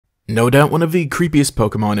No doubt one of the creepiest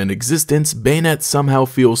Pokemon in existence, Banette somehow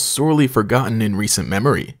feels sorely forgotten in recent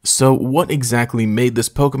memory. So what exactly made this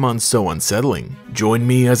Pokemon so unsettling? Join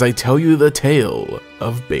me as I tell you the tale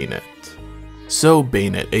of Banette. So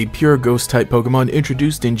Banette, a pure ghost-type Pokemon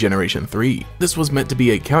introduced in Generation 3. This was meant to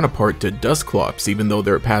be a counterpart to Dusclops, even though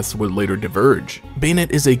their paths would later diverge.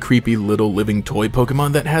 Banette is a creepy little living toy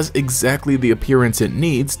Pokemon that has exactly the appearance it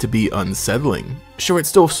needs to be unsettling. Sure, it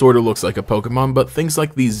still sorta looks like a Pokemon, but things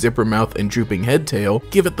like the zipper mouth and drooping head tail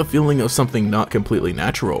give it the feeling of something not completely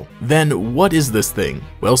natural. Then what is this thing?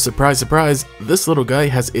 Well, surprise surprise, this little guy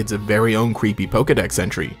has its very own creepy Pokédex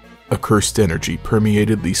entry. A cursed energy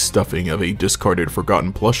permeated the stuffing of a discarded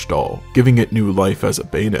forgotten plush doll, giving it new life as a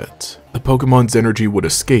Banette. The Pokemon's energy would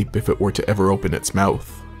escape if it were to ever open its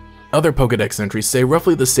mouth. Other Pokédex entries say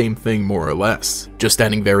roughly the same thing more or less, just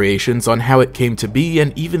adding variations on how it came to be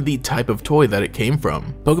and even the type of toy that it came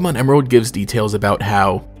from. Pokemon Emerald gives details about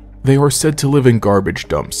how they are said to live in garbage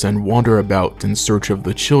dumps and wander about in search of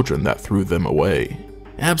the children that threw them away.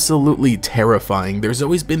 Absolutely terrifying. There's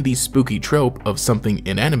always been the spooky trope of something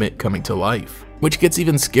inanimate coming to life, which gets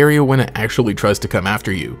even scarier when it actually tries to come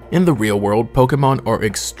after you. In the real world, Pokemon are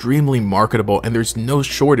extremely marketable and there's no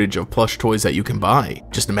shortage of plush toys that you can buy.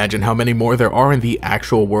 Just imagine how many more there are in the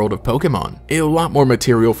actual world of Pokemon. A lot more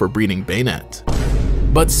material for breeding Banette.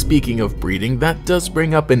 But speaking of breeding, that does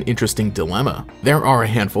bring up an interesting dilemma. There are a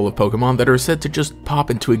handful of Pokemon that are said to just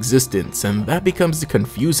pop into existence, and that becomes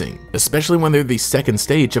confusing, especially when they're the second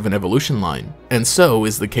stage of an evolution line. And so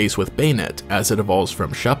is the case with Banette, as it evolves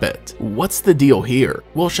from Shuppet. What's the deal here?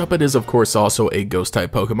 Well, Shuppet is of course also a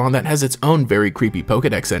ghost-type Pokemon that has its own very creepy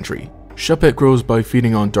Pokédex entry. Shuppet grows by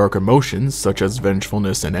feeding on dark emotions such as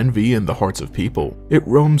vengefulness and envy in the hearts of people. It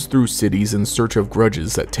roams through cities in search of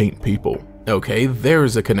grudges that taint people. Okay,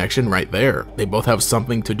 there's a connection right there. They both have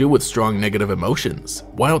something to do with strong negative emotions.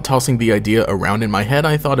 While tossing the idea around in my head,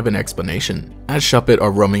 I thought of an explanation. As Shuppet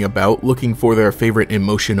are roaming about looking for their favorite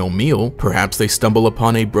emotional meal, perhaps they stumble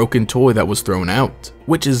upon a broken toy that was thrown out,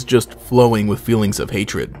 which is just flowing with feelings of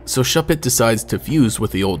hatred. So Shuppet decides to fuse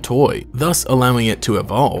with the old toy, thus allowing it to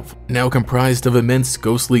evolve. Now comprised of immense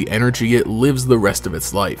ghostly energy, it lives the rest of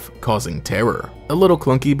its life, causing terror. A little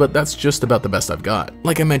clunky, but that's just about the best I've got.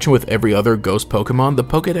 Like I mentioned with every other ghost Pokemon, the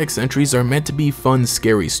Pokédex entries are meant to be fun,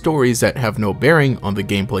 scary stories that have no bearing on the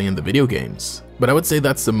gameplay in the video games. But I would say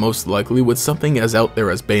that's the most likely with something as out there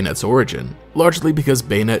as Banette's origin, largely because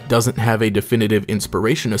Banette doesn't have a definitive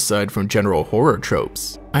inspiration aside from general horror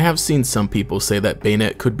tropes. I have seen some people say that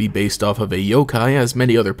Banette could be based off of a yokai, as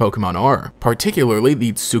many other Pokemon are, particularly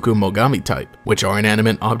the Tsukumogami type, which are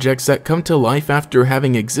inanimate objects that come to life after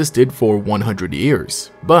having existed for 100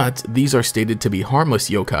 years. But these are stated to be harmless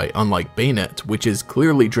yokai, unlike Banette, which is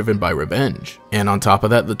clearly driven by revenge. And on top of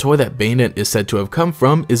that, the toy that Banette is said to have come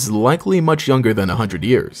from is likely much younger than 100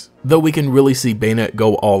 years. Though we can really see Banette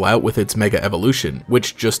go all out with its Mega Evolution,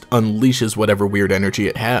 which just unleashes whatever weird energy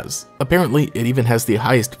it has. Apparently, it even has the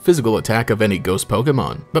highest physical attack of any ghost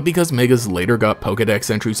Pokemon. But because Megas later got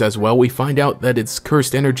Pokédex entries as well, we find out that its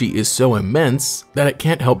cursed energy is so immense that it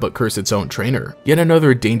can't help but curse its own trainer. Yet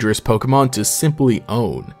another dangerous Pokemon to simply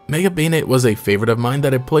own. Mega Banette was a favorite of mine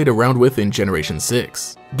that I played around with in Generation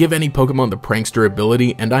 6. Give any Pokemon the prankster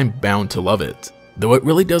ability and I'm bound to love it. Though it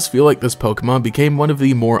really does feel like this Pokemon became one of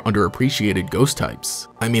the more underappreciated ghost types.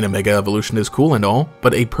 I mean, a Mega Evolution is cool and all,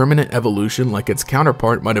 but a permanent evolution like its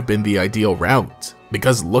counterpart might have been the ideal route.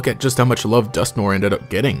 Because look at just how much love Dusknoir ended up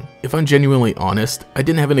getting. If I'm genuinely honest, I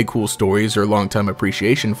didn't have any cool stories or long-time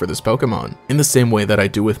appreciation for this Pokemon, in the same way that I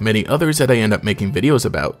do with many others that I end up making videos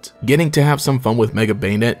about. Getting to have some fun with Mega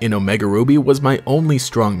Banette in Omega Ruby was my only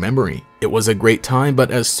strong memory. It was a great time,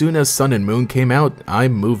 but as soon as Sun and Moon came out, I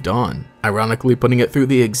moved on. Ironically putting it through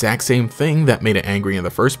the exact same thing that made it angry in the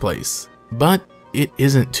first place. But it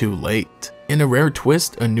isn't too late. In a rare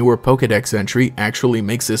twist, a newer Pokédex entry actually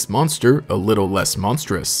makes this monster a little less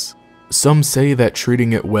monstrous. Some say that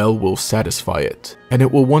treating it well will satisfy it, and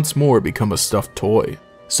it will once more become a stuffed toy.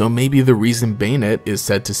 So maybe the reason Banette is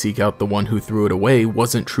said to seek out the one who threw it away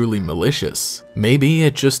wasn't truly malicious. Maybe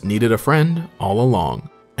it just needed a friend all along.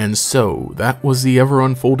 And so, that was the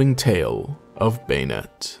ever-unfolding tale of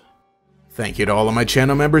Banette. Thank you to all of my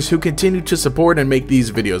channel members who continue to support and make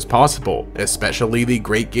these videos possible, especially the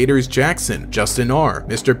great Gators Jackson, Justin R,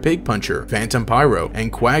 Mr. Pig Puncher, Phantom Pyro,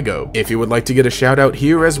 and Quago. If you would like to get a shout out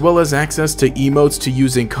here as well as access to emotes to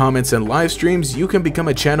use in comments and live streams, you can become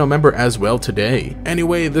a channel member as well today.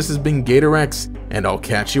 Anyway, this has been GatorEX, and I'll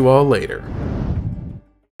catch you all later.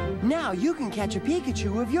 Now you can catch a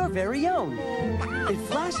Pikachu of your very own. It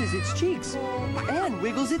flashes its cheeks and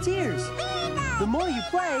wiggles its ears. The more you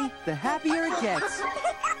play, the happier it gets.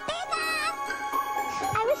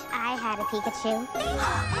 I had a Pikachu.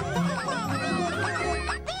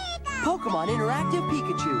 Pokémon Interactive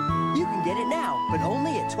Pikachu. You can get it now, but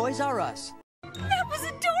only at Toys R Us. That was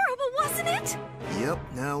adorable, wasn't it? Yep,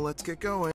 now let's get going.